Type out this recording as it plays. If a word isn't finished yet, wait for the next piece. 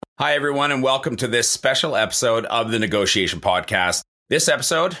Hi, everyone, and welcome to this special episode of the Negotiation Podcast. This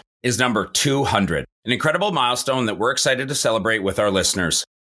episode is number 200, an incredible milestone that we're excited to celebrate with our listeners.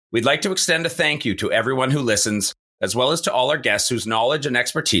 We'd like to extend a thank you to everyone who listens, as well as to all our guests whose knowledge and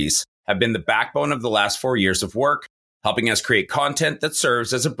expertise have been the backbone of the last 4 years of work, helping us create content that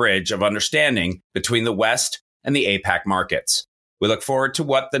serves as a bridge of understanding between the West and the APAC markets. We look forward to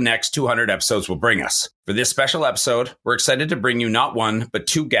what the next 200 episodes will bring us. For this special episode, we're excited to bring you not one, but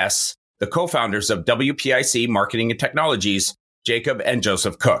two guests, the co-founders of WPIC Marketing Technologies, Jacob and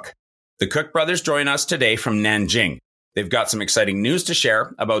Joseph Cooke. The Cooke brothers join us today from Nanjing. They've got some exciting news to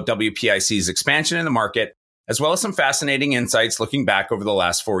share about WPIC's expansion in the market, as well as some fascinating insights looking back over the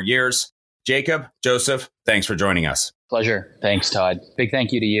last 4 years. Jacob, Joseph, thanks for joining us. Pleasure. Thanks, Todd. Big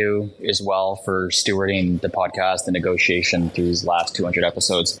thank you to you as well for stewarding the podcast and negotiation through these last 200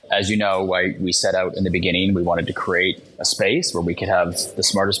 episodes. As you know, we set out in the beginning, we wanted to create a space where we could have the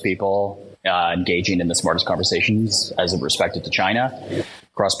smartest people engaging in the smartest conversations as it respected to China.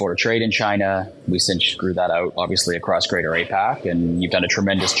 Cross-border trade in China, we since grew that out, obviously, across greater APAC. And you've done a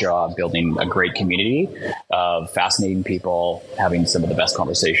tremendous job building a great community of fascinating people, having some of the best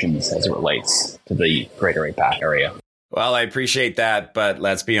conversations as it relates to the greater APAC area. Well, I appreciate that, but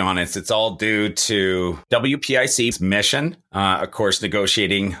let's be honest, it's all due to WPIC's mission, of course,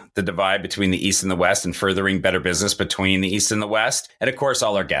 negotiating the divide between the East and the West and furthering better business between the East and the West. And of course,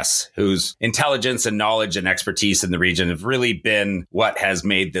 all our guests whose intelligence and knowledge and expertise in the region have really been what has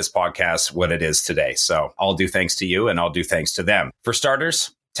made this podcast what it is today. So I'll do thanks to you and I'll do thanks to them. For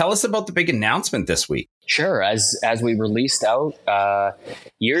starters, tell us about the big announcement this week. Sure. As we released out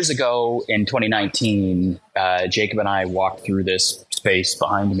years ago in 2019, Jacob and I walked through this space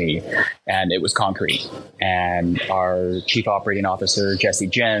behind me, and it was concrete. And our chief operating officer, Jesse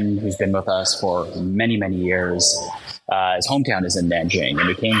Jin, who's been with us for many, many years, his hometown is in Nanjing. And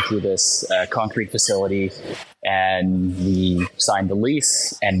we came through this concrete facility, and we signed the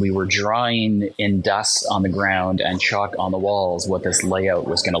lease, and we were drawing in dust on the ground and chalk on the walls what this layout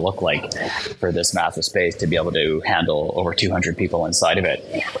was going to look like for this massive space to be able to handle over 200 people inside of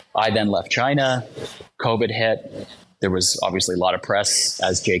it. I then left China. COVID hit. There was obviously a lot of press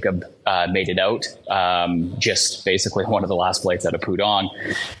as Jacob made it out, just basically one of the last flights out of Pudong,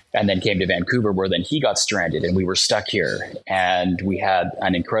 and then came to Vancouver, where then he got stranded and we were stuck here. And we had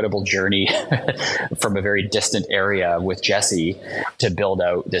an incredible journey from a very distant area with Jessie to build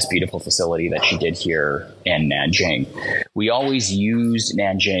out this beautiful facility that she did here in Nanjing. We always used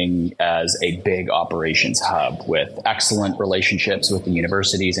Nanjing as a big operations hub with excellent relationships with the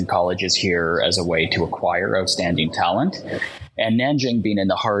universities and colleges here as a way to acquire outstanding talent. And Nanjing, being in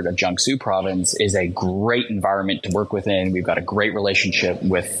the heart of Jiangsu province, is a great environment to work within. We've got a great relationship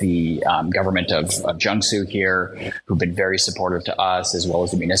with the government of Jiangsu here, who've been very supportive to us, as well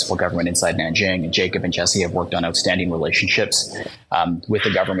as the municipal government inside Nanjing. And Jacob and Jesse have worked on outstanding relationships with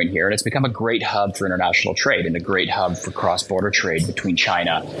the government here. And it's become a great hub for international trade and a great hub for cross-border trade between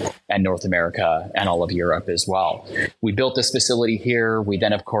China and North America and all of Europe as well. We built this facility here. We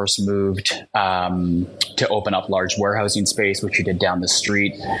then, of course, moved to open up large warehousing space, which we did down the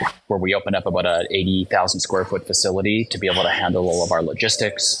street, where we opened up about an 80,000 square foot facility to be able to handle all of our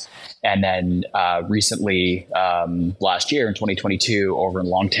logistics. And then recently, last year in 2022, over in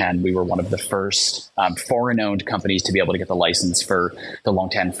Longtan, we were one of the first foreign-owned companies to be able to get the license for the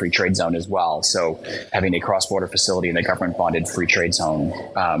Longtan Free Trade Zone as well. So having a cross-border facility in the government-bonded free trade zone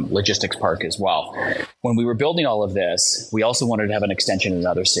logistics park as well. When we were building all of this, we also wanted to have an extension in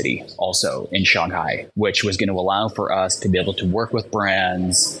another city, also in Shanghai, which was going to allow for us to be able to work with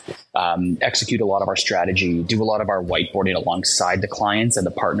brands, execute a lot of our strategy, do a lot of our whiteboarding alongside the clients and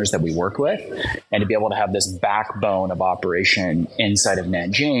the partners that we work with, and to be able to have this backbone of operation inside of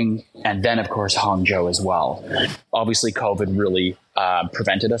Nanjing, and then, of course, Hangzhou as well. Obviously, COVID really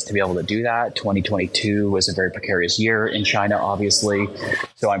prevented us to be able to do that. 2022 was a very precarious year in China, obviously.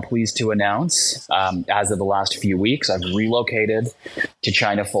 So I'm pleased to announce, as of the last few weeks, I've relocated to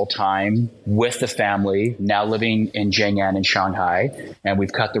China full time with the family, now living in Jiang'an in Shanghai. And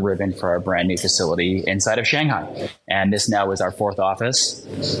we've cut the ribbon for our brand new facility inside of Shanghai. And this now is our fourth office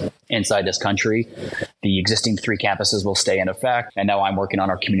inside this country. The existing 3 campuses will stay in effect. And now I'm working on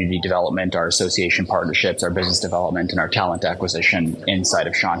our community development, our association partnerships, our business development, and our talent acquisition inside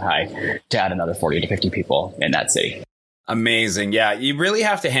of Shanghai to add another 40 to 50 people in that city. Amazing. Yeah, you really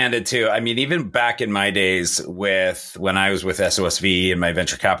have to hand it to, I mean, even back in my days when I was with SOSV in my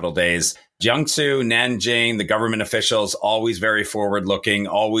venture capital days, Jiangsu, Nanjing, the government officials, always very forward looking,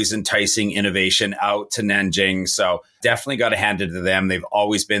 always enticing innovation out to Nanjing. So definitely got to hand it to them. They've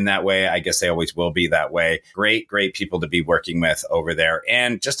always been that way. I guess they always will be that way. Great people to be working with over there.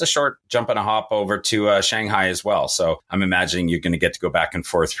 And just a short jump and a hop over to Shanghai as well. So I'm imagining you're going to get to go back and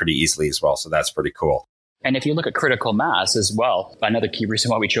forth pretty easily as well. So that's pretty cool. And if you look at critical mass as well, another key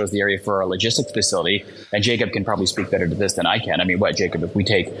reason why we chose the area for our logistics facility, and Jacob can probably speak better to this than I can. I mean, Jacob, if we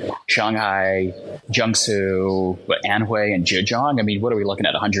take Shanghai, Jiangsu, Anhui, and Zhejiang, I mean, what are we looking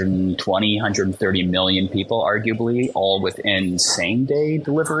at? 120, 130 million people, arguably, all within same-day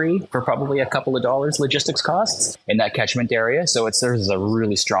delivery for probably a couple of dollars logistics costs in that catchment area. So there's a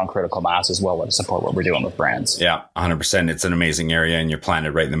really strong critical mass as well to support what we're doing with brands. Yeah, 100%. It's an amazing area, and you're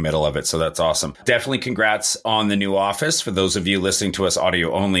planted right in the middle of it. So that's awesome. Definitely congrats on the new office. For those of you listening to us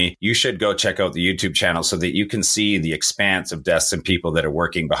audio only, you should go check out the YouTube channel so that you can see the expanse of desks and people that are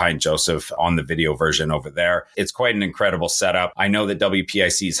working behind Joseph on the video version over there. It's quite an incredible setup. I know that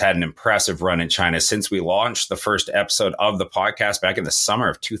WPIC's had an impressive run in China since we launched the first episode of the podcast back in the summer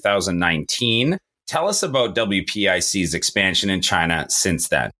of 2019. Tell us about WPIC's expansion in China since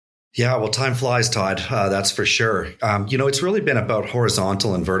then. Yeah, well, time flies, Todd. That's for sure. It's really been about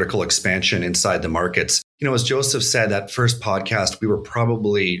horizontal and vertical expansion inside the markets. As Joseph said, that first podcast, we were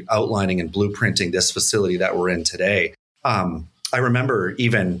probably outlining and blueprinting this facility that we're in today. I remember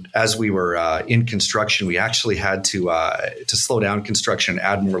even as we were in construction, we actually had to slow down construction,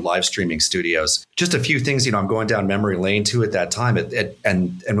 add more live streaming studios. Just a few things, I'm going down memory lane too at that time.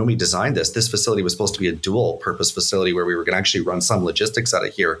 And when we designed this facility was supposed to be a dual purpose facility where we were going to actually run some logistics out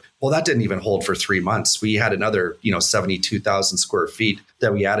of here. Well, that didn't even hold for 3 months. We had another, 72,000 square feet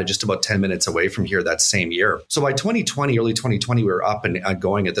that we added just about 10 minutes away from here that same year. So by 2020, early 2020, we were up and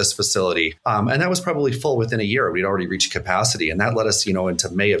going at this facility. And that was probably full within a year. We'd already reached capacity. And that led us, into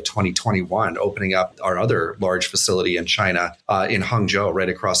May of 2021, opening up our other large facility in China, in Hangzhou, right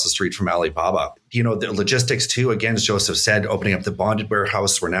across the street from Alibaba. The logistics too, again, as Joseph said, opening up the bonded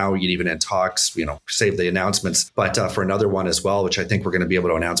warehouse. We're now even in talks, save the announcements, but for another one as well, which I think we're going to be able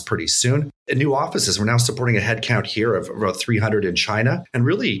to announce pretty soon. And new offices, we're now supporting a headcount here of about 300 in China and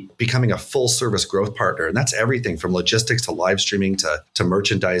really becoming a full service growth partner. And that's everything from logistics to live streaming to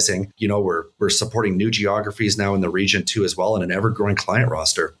merchandising. We're supporting new geographies now in the region too as well, and an ever growing client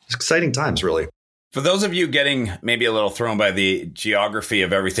roster. It's exciting times, really. For those of you getting maybe a little thrown by the geography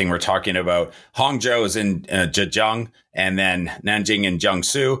of everything we're talking about, Hangzhou is in Zhejiang, and then Nanjing and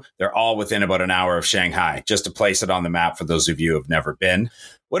Jiangsu, they're all within about an hour of Shanghai, just to place it on the map for those of you who have never been.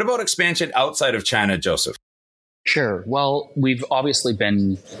 What about expansion outside of China, Joseph? Sure. Well, we've obviously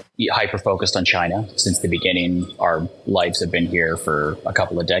been hyper-focused on China since the beginning. Our lives have been here for a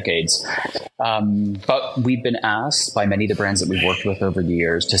couple of decades. But we've been asked by many of the brands that we've worked with over the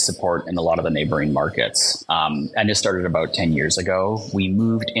years to support in a lot of the neighboring markets. And it started about 10 years ago. We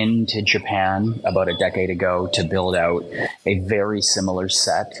moved into Japan about a decade ago to build out a very similar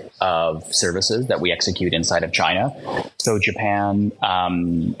set of services that we execute inside of China. So Japan,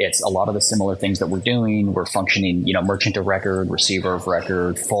 it's a lot of the similar things that we're doing. We're functioning, merchant of record, receiver of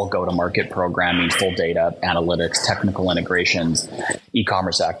record, full go-to-market programming, full data analytics, technical integrations,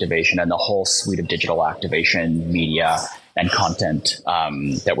 e-commerce activation, and the whole suite of digital activation, media, and content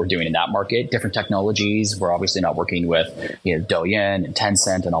that we're doing in that market. Different technologies. We're obviously not working with Douyin and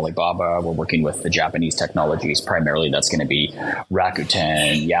Tencent and Alibaba. We're working with the Japanese technologies. Primarily, that's going to be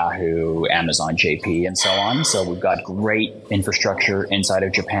Rakuten, Yahoo, Amazon, JP, and so on. So we've got great infrastructure inside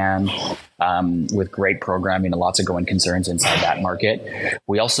of Japan with great programming and lots of going concerns inside that market.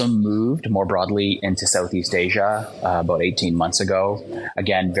 We also moved more broadly into Southeast Asia about 18 months ago.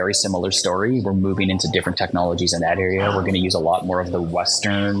 Again, very similar story. We're moving into different technologies in that area. We're going to use a lot more of the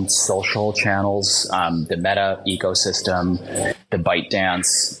Western social channels, the Meta ecosystem, the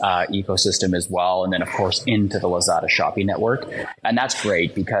ByteDance ecosystem as well. And then, of course, into the Lazada shopping network. And that's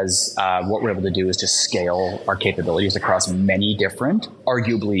great because what we're able to do is just scale our capabilities across many different,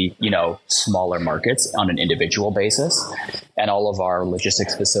 arguably, smaller markets on an individual basis. And all of our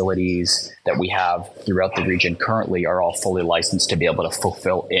logistics facilities that we have throughout the region currently are all fully licensed to be able to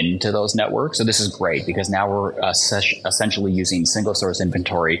fulfill into those networks. So this is great because now we're essentially using single source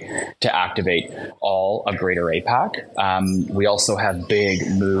inventory to activate all of Greater APAC. We also have big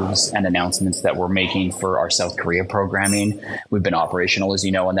moves and announcements that we're making for our South Korea programming. We've been operational, as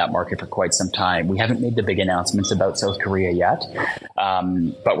you know, in that market for quite some time. We haven't made the big announcements about South Korea yet,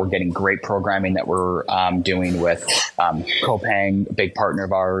 But we're getting great programming that we're doing with Coupang, a big partner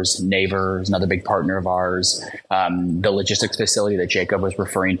of ours, Neighbours, another big partner of ours, the logistics facility that Jacob was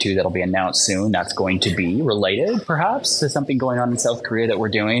referring to that'll be announced soon. That's going to be related perhaps to something going on in South Korea that we're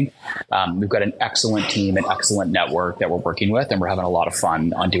doing. We've got an excellent team, an excellent network that we're working with, and we're having a lot of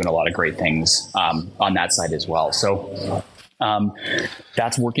fun on doing a lot of great things on that side as well. So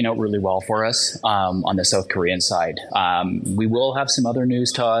that's working out really well for us on the South Korean side. We will have some other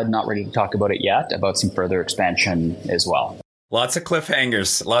news, Todd, not ready to talk about it yet, about some further expansion as well. Lots of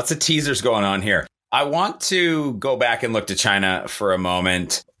cliffhangers, lots of teasers going on here. I want to go back and look to China for a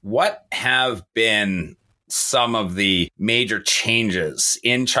moment. What have been some of the major changes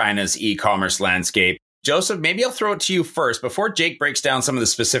in China's e-commerce landscape? Joseph, maybe I'll throw it to you first. Before Jake breaks down some of the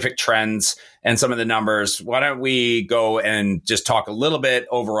specific trends and some of the numbers, why don't we go and just talk a little bit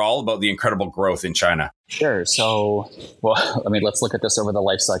overall about the incredible growth in China? Sure. So, let's look at this over the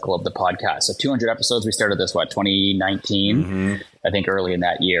life cycle of the podcast. So 200 episodes, we started this, 2019? Mm-hmm. I think early in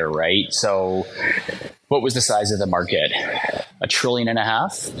that year, right? So what was the size of the market? $1.5 trillion, a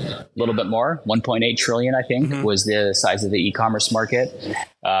little bit more, 1.8 trillion, I think, mm-hmm. was the size of the e-commerce market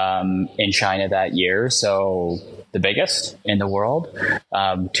in China that year. So the biggest in the world.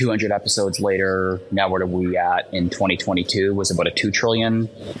 200 episodes later, now what are we at in 2022 was about a 2 trillion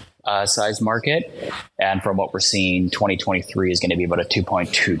size market. And from what we're seeing, 2023 is going to be about a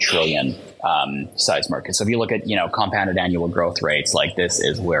 2.2 trillion size market. So if you look at, compounded annual growth rates, like this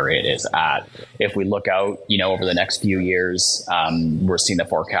is where it is at. If we look out, over the next few years, we're seeing the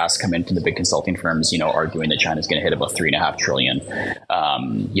forecasts come in from the big consulting firms, arguing that China's going to hit about 3.5 trillion,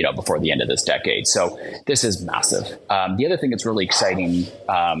 before the end of this decade. So this is massive. The other thing that's really exciting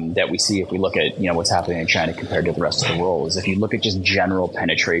that we see if we look at, what's happening in China compared to the rest of the world is if you look at just general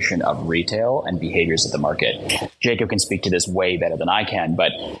penetration of retail and behaviors of the market. Jacob can speak to this way better than I can,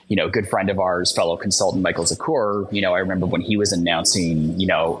 but, good friend of ours, fellow consultant Michael Zakor, I remember when he was announcing,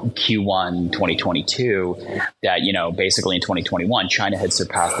 Q1 2022, that, basically in 2021, China had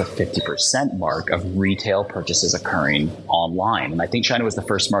surpassed the 50% mark of retail purchases occurring online. And I think China was the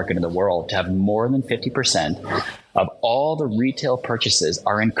first market in the world to have more than 50% of all the retail purchases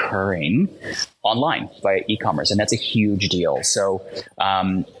are occurring online via e-commerce. And that's a huge deal. So,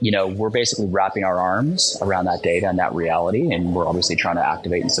 we're basically wrapping our arms around that data and that reality. And we're obviously trying to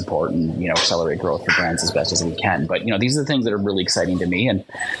activate and support and, accelerate growth for brands as best as we can. But, these are the things that are really exciting to me. And,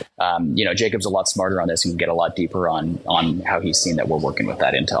 Jacob's a lot smarter on this and can get a lot deeper on how he's seen that we're working with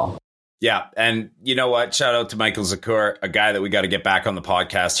that intel. Yeah. And you know what? Shout out to Michael Zakor, a guy that we got to get back on the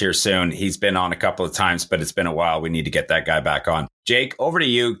podcast here soon. He's been on a couple of times, but it's been a while. We need to get that guy back on. Jake, over to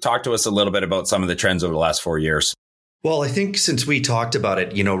you. Talk to us a little bit about some of the trends over the last 4 years. Well, I think since we talked about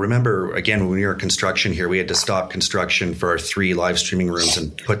it, remember, again, when we were in construction here, we had to stop construction for our 3 live streaming rooms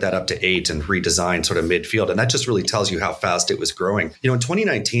and put that up to 8 and redesign sort of midfield. And that just really tells you how fast it was growing. In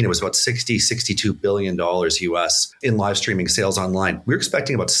 2019, it was about $62 billion US in live streaming sales online. We're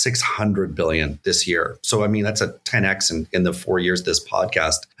expecting about $600 billion this year. So, that's a 10x in the 4 years this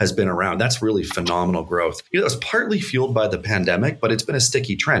podcast has been around. That's really phenomenal growth. It was partly fueled by the pandemic, but it's been a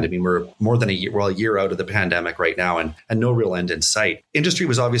sticky trend. We're more than a year out of the pandemic right now. And no real end in sight. Industry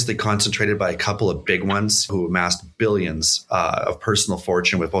was obviously concentrated by a couple of big ones who amassed billions of personal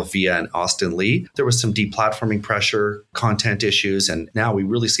fortune with both Via and Austin Lee. There was some deplatforming pressure, content issues, and now we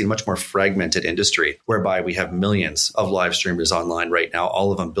really see a much more fragmented industry whereby we have millions of live streamers online right now,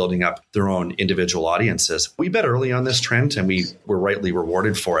 all of them building up their own individual audiences. We bet early on this trend and we were rightly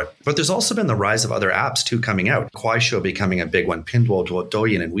rewarded for it. But there's also been the rise of other apps too coming out. Kuaishou becoming a big one, Pinduoduo,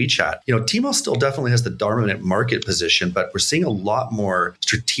 Douyin, and WeChat. Tmall still definitely has the dominant market position, but we're seeing a lot more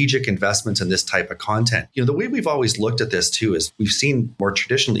strategic investments in this type of content. The way we've always looked at this too is we've seen more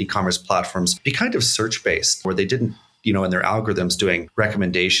traditional e-commerce platforms be kind of search-based, where they didn't in their algorithms doing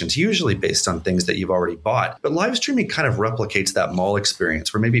recommendations, usually based on things that you've already bought. But live streaming kind of replicates that mall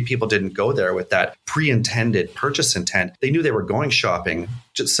experience where maybe people didn't go there with that pre-intended purchase intent. They knew they were going shopping,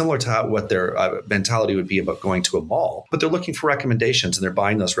 just similar to what their mentality would be about going to a mall. But they're looking for recommendations and they're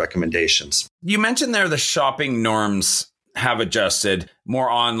buying those recommendations. You mentioned there the shopping norms have adjusted, more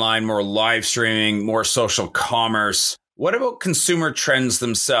online, more live streaming, more social commerce. What about consumer trends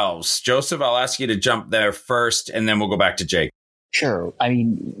themselves? Joseph, I'll ask you to jump there first, and then we'll go back to Jake. Sure.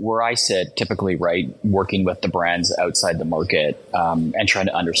 Where I sit typically, right, working with the brands outside the market and trying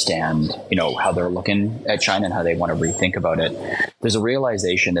to understand, how they're looking at China and how they want to rethink about it. There's a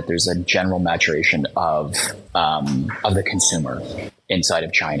realization that there's a general maturation of the consumer inside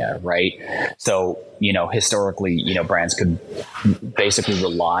of China, right? So, historically, brands could basically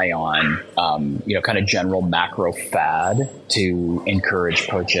rely on, kind of general macro fad to encourage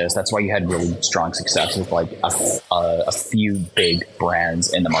purchase. That's why you had really strong success with like a few big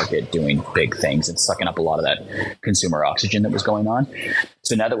brands in the market doing big things and sucking up a lot of that consumer oxygen that was going on.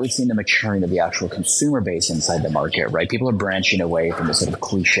 So now that we've seen the maturing of the actual consumer base inside the market, right? People are branching away from the sort of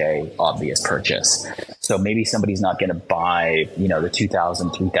cliche, obvious purchase. So maybe somebody's not going to buy, the $2,000,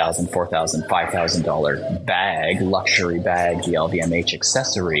 $3,000, $4,000, $5,000 bag, luxury bag, the LVMH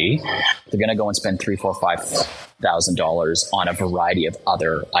accessory. They're going to go and spend $3,000, $4,000, $5,000 on a variety of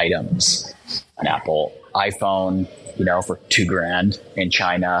other items. An Apple iPhone, for $2,000 in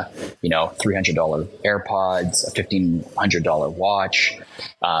China, $300 AirPods, a $1,500 watch,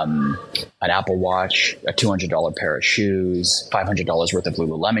 an Apple Watch, a $200 pair of shoes, $500 worth of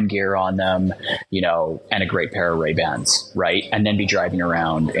Lululemon gear on them, and a great pair of Ray-Bans, right? And then be driving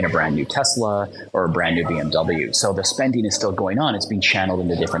around in a brand new Tesla or a brand new BMW. So the spending is still going on. It's being channeled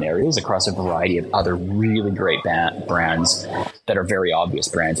into different areas across a variety of other really great brands that are very obvious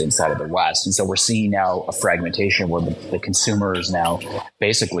brands inside of the West. And so we're seeing now a fragmentation where the consumer is now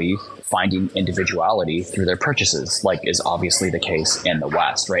basically finding individuality through their purchases, like is obviously the case in the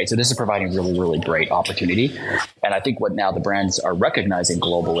West, right? So this is providing really, really great opportunity. And I think what now the brands are recognizing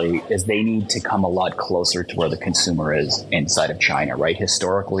globally is they need to come a lot closer to where the consumer is inside of China, right?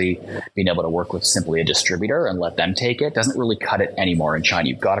 Historically, being able to work with simply a distributor and let them take it doesn't really cut it anymore in China.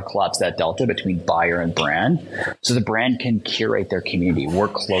 You've got to collapse that delta between buyer and brand so the brand can curate their community,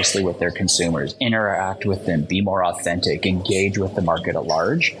 work closely with their consumers, interact with them, be more authentic, engage with the market at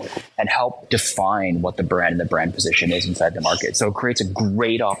large, and help define what the brand and the brand position is inside the market. So it creates a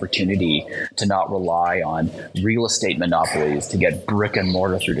great opportunity to not rely on real estate monopolies to get brick and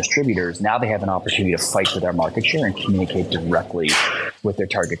mortar through distributors. Now they have an opportunity to fight for their market share and communicate directly with their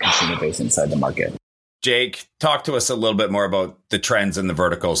target consumer base inside the market. Jake, talk to us a little bit more about the trends and the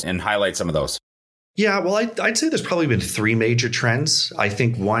verticals and highlight some of those. Yeah, well, I'd say there's probably been three major trends. I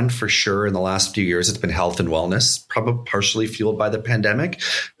think one for sure in the last few years, it's been health and wellness, probably partially fueled by the pandemic.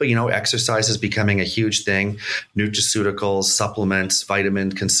 But, exercise is becoming a huge thing. Nutraceuticals, supplements,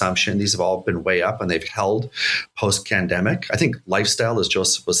 vitamin consumption, these have all been way up and they've held post-pandemic. I think lifestyle, as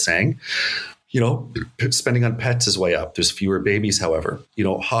Joseph was saying, spending on pets is way up. There's fewer babies, however.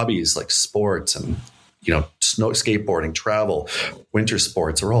 Hobbies like sports and snow, skateboarding, travel, winter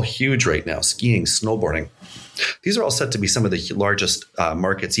sports are all huge right now. Skiing, snowboarding. These are all set to be some of the largest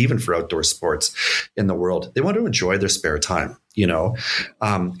markets, even for outdoor sports in the world. They want to enjoy their spare time.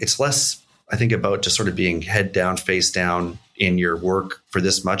 It's less, I think, about just sort of being head down, face down in your work for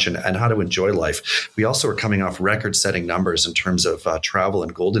this much and how to enjoy life. We also are coming off record-setting numbers in terms of travel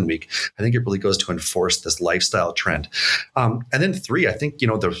and Golden Week. I think it really goes to enforce this lifestyle trend. And then three, I think,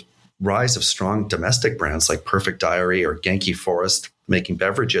 the rise of strong domestic brands like Perfect Diary or Genki Forest making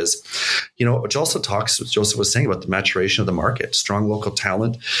beverages, which also talks, as Joseph was saying, about the maturation of the market, strong local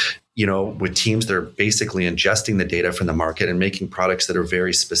talent, with teams that are basically ingesting the data from the market and making products that are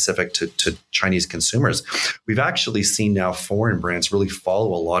very specific to Chinese consumers. We've actually seen now foreign brands really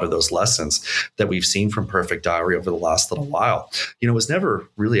follow a lot of those lessons that we've seen from Perfect Diary over the last little while. It was never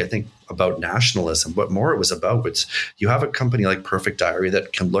really, I think, about nationalism. What more it was about was you have a company like Perfect Diary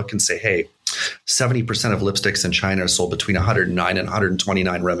that can look and say, hey, 70% of lipsticks in China are sold between 109 and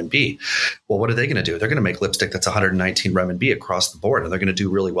 129 renminbi. Well, what are they going to do? They're going to make lipstick that's 119 renminbi across the board, and they're going to do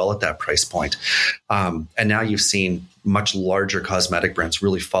really well at that price point. And now you've seen much larger cosmetic brands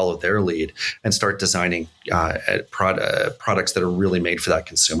really follow their lead and start designing products that are really made for that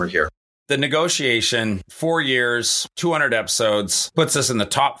consumer here. The negotiation, 4 years, 200 episodes, puts us in the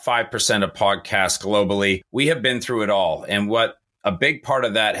top 5% of podcasts globally. We have been through it all. And what a big part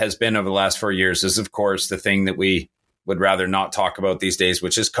of that has been over the last 4 years is, of course, the thing that we would rather not talk about these days,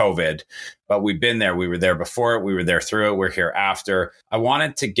 which is COVID. But we've been there. We were there before it. We were there through it. We're here after. I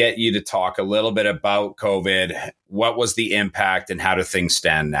wanted to get you to talk a little bit about COVID. What was the impact and how do things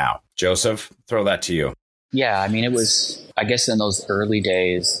stand now? Joseph, throw that to you. Yeah, it was, I guess in those early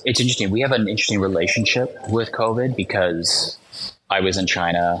days, it's interesting. We have an interesting relationship with COVID because I was in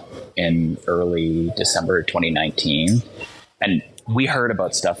China in early December 2019. And we heard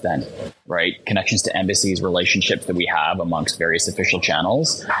about stuff then, right? Connections to embassies, relationships that we have amongst various official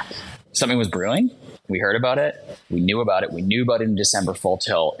channels. Something was brewing. We heard about it. We knew about it. We knew about it in December full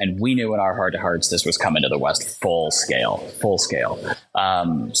tilt. And we knew in our heart of hearts this was coming to the West full scale.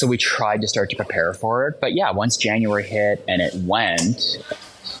 So we tried to start to prepare for it. But yeah, once January hit and it went,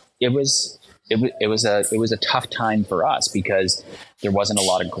 it was it was a tough time for us because there wasn't a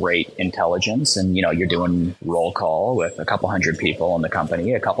lot of great intelligence, and you're doing roll call with a couple hundred people in the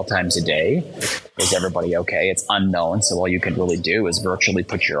company a couple times a day. Is everybody okay? It's unknown, so all you can really do is virtually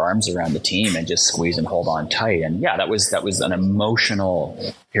put your arms around the team and just squeeze and hold on tight. And yeah, that was an emotional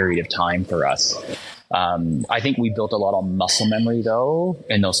period of time for us. I think we built a lot of muscle memory, though,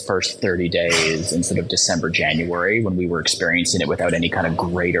 in those first 30 days in sort of December, January, when we were experiencing it without any kind of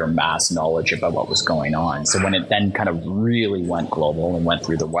greater mass knowledge about what was going on. So when it then kind of really went global and went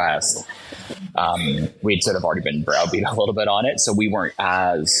through the West, we'd sort of already been browbeat a little bit on it. So we weren't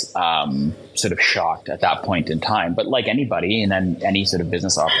as sort of shocked at that point in time. But like anybody, and then any sort of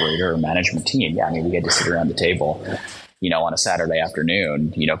business operator or management team, yeah, I mean, we had to sit around the table on a Saturday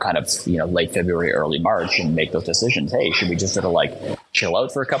afternoon, kind of, late February, early March, and make those decisions. Hey, should we just sort of like chill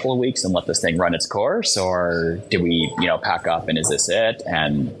out for a couple of weeks and let this thing run its course? Or do we, pack up and is this it?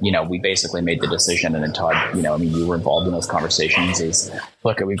 And, we basically made the decision. And then Todd, you were involved in those conversations is,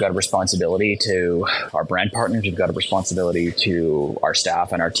 look, we've got a responsibility to our brand partners. We've got a responsibility to our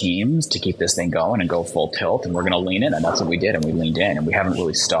staff and our teams to keep this thing going and go full tilt. And we're going to lean in. And that's what we did. And we leaned in, and we haven't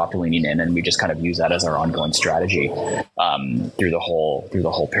really stopped leaning in. And we just kind of use that as our ongoing strategy through the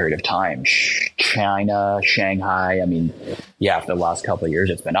whole period of time. China, Shanghai. I mean, yeah, for the last couple of years,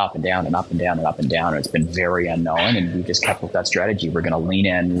 it's been up and down and up and down and up and down. And it's been very unknown. And we just kept with that strategy. We're going to lean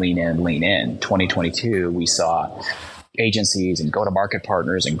in, lean in, lean in. 2022, we saw agencies and go-to-market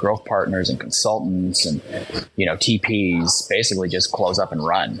partners and growth partners and consultants and, TPs basically just close up and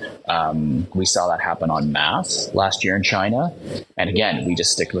run. We saw that happen en masse last year in China. And again, we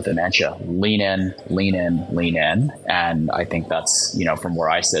just stick with the mantra, lean in, lean in, lean in. And I think that's, from where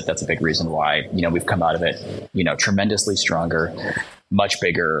I sit, that's a big reason why, we've come out of it, tremendously stronger, much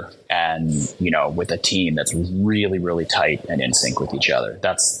bigger, and, with a team that's really, really tight and in sync with each other.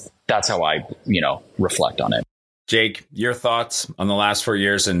 That's how I, reflect on it. Jake, your thoughts on the last 4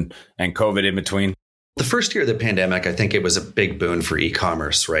 years and COVID in between? The first year of the pandemic, I think it was a big boon for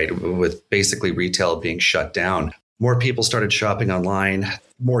e-commerce, right? With basically retail being shut down. More people started shopping online.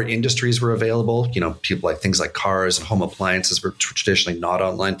 More industries were available. People like things like cars and home appliances were traditionally not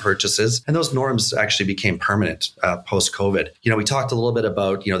online purchases. And those norms actually became permanent post-COVID. We talked a little bit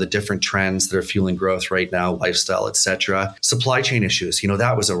about, the different trends that are fueling growth right now, lifestyle, et cetera. Supply chain issues,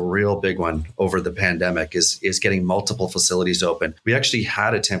 that was a real big one over the pandemic is getting multiple facilities open. We actually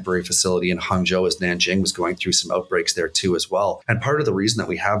had a temporary facility in Hangzhou as Nanjing was going through some outbreaks there too as well. And part of the reason that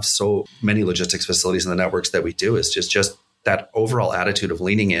we have so many logistics facilities in the networks that we do is just that overall attitude of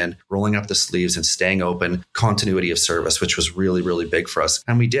leaning in, rolling up the sleeves and staying open, continuity of service, which was really, really big for us.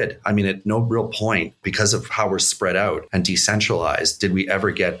 And we did. I mean, at no real point, because of how we're spread out and decentralized, did we ever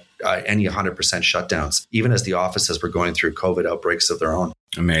get any 100% shutdowns, even as the offices were going through COVID outbreaks of their own.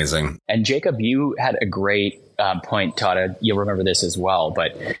 Amazing. And Jacob, you had a great point, Todd. You'll remember this as well,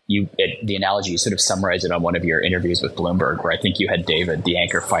 but the analogy, you sort of summarized it on one of your interviews with Bloomberg, where I think you had David, the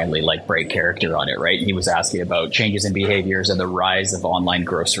anchor, finally break character on it, right? He was asking about changes in behaviors and the rise of online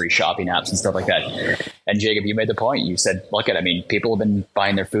grocery shopping apps and stuff like that. And Jacob, you made the point. You said, look at, people have been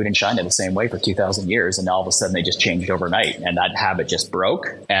buying their food in China the same way for 2,000 years. And all of a sudden they just changed overnight. And that habit just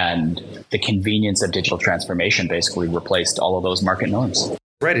broke. And the convenience of digital transformation basically replaced all of those market norms.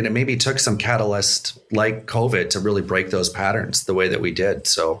 Right. And it maybe took some catalyst like COVID to really break those patterns the way that we did.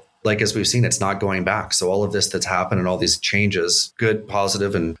 So as we've seen, it's not going back. So all of this that's happened and all these changes, good,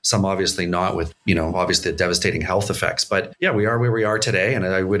 positive, and some obviously not with, obviously the devastating health effects. But yeah, we are where we are today. And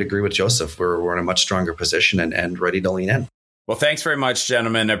I would agree with Joseph. We're in a much stronger position and ready to lean in. Well, thanks very much,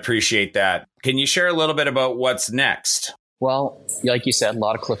 gentlemen. I appreciate that. Can you share a little bit about what's next? Well, like you said, a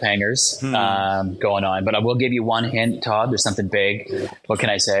lot of cliffhangers going on. But I will give you one hint, Todd. There's something big. What can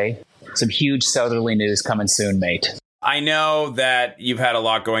I say? Some huge southerly news coming soon, mate. I know that you've had a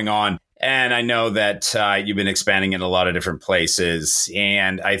lot going on. And I know that you've been expanding in a lot of different places.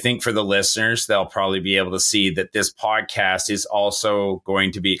 And I think for the listeners, they'll probably be able to see that this podcast is also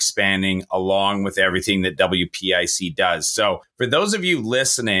going to be expanding along with everything that WPIC does. So for those of you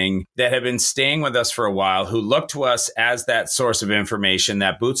listening that have been staying with us for a while, who look to us as that source of information,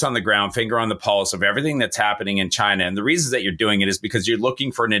 that boots on the ground, finger on the pulse of everything that's happening in China. And the reasons that you're doing it is because you're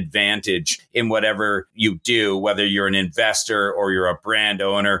looking for an advantage in whatever you do, whether you're an investor or you're a brand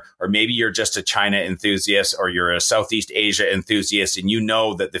owner, or maybe you're just a China enthusiast or you're a Southeast Asia enthusiast, and you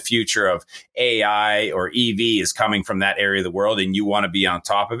know that the future of AI or EV is coming from that area of the world and you want to be on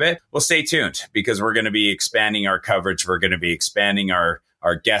top of it. Well, stay tuned because we're going to be expanding our coverage. We're going to be expanding our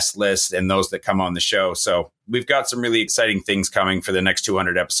our guest list and those that come on the show. So we've got some really exciting things coming for the next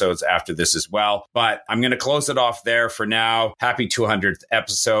 200 episodes after this as well. But I'm going to close it off there for now. Happy 200th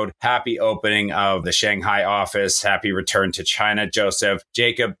episode. Happy opening of the Shanghai office. Happy return to China, Joseph.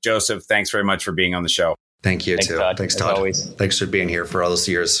 Jacob, Joseph, thanks very much for being on the show. Thank you, too. Todd. Thanks, Todd. Always. Thanks for being here for all those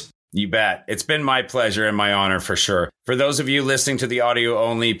years. You bet. It's been my pleasure and my honor for sure. For those of you listening to the audio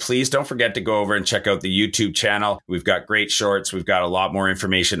only, please don't forget to go over and check out the YouTube channel. We've got great shorts. We've got a lot more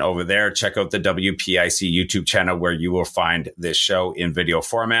information over there. Check out the WPIC YouTube channel where you will find this show in video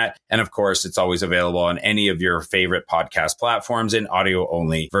format. And of course, it's always available on any of your favorite podcast platforms in audio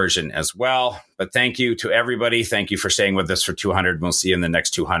only version as well. But thank you to everybody. Thank you for staying with us for 200. We'll see you in the next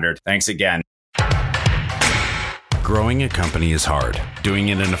 200. Thanks again. Growing a company is hard. Doing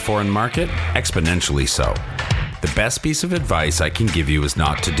it in a foreign market, exponentially so. The best piece of advice I can give you is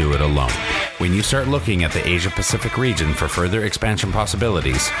not to do it alone. When you start looking at the Asia Pacific region for further expansion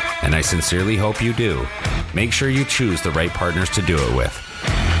possibilities, and I sincerely hope you do, make sure you choose the right partners to do it with.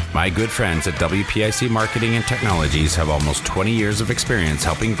 My good friends at WPIC Marketing Technologies have almost 20 years of experience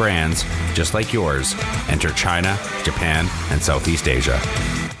helping brands, just like yours, enter China, Japan, and Southeast Asia.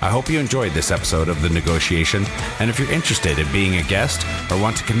 I hope you enjoyed this episode of The Negotiation, and if you're interested in being a guest or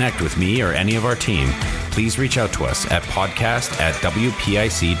want to connect with me or any of our team, please reach out to us at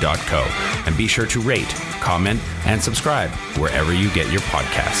podcast@wpic.co, and be sure to rate, comment, and subscribe wherever you get your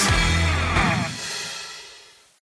podcasts.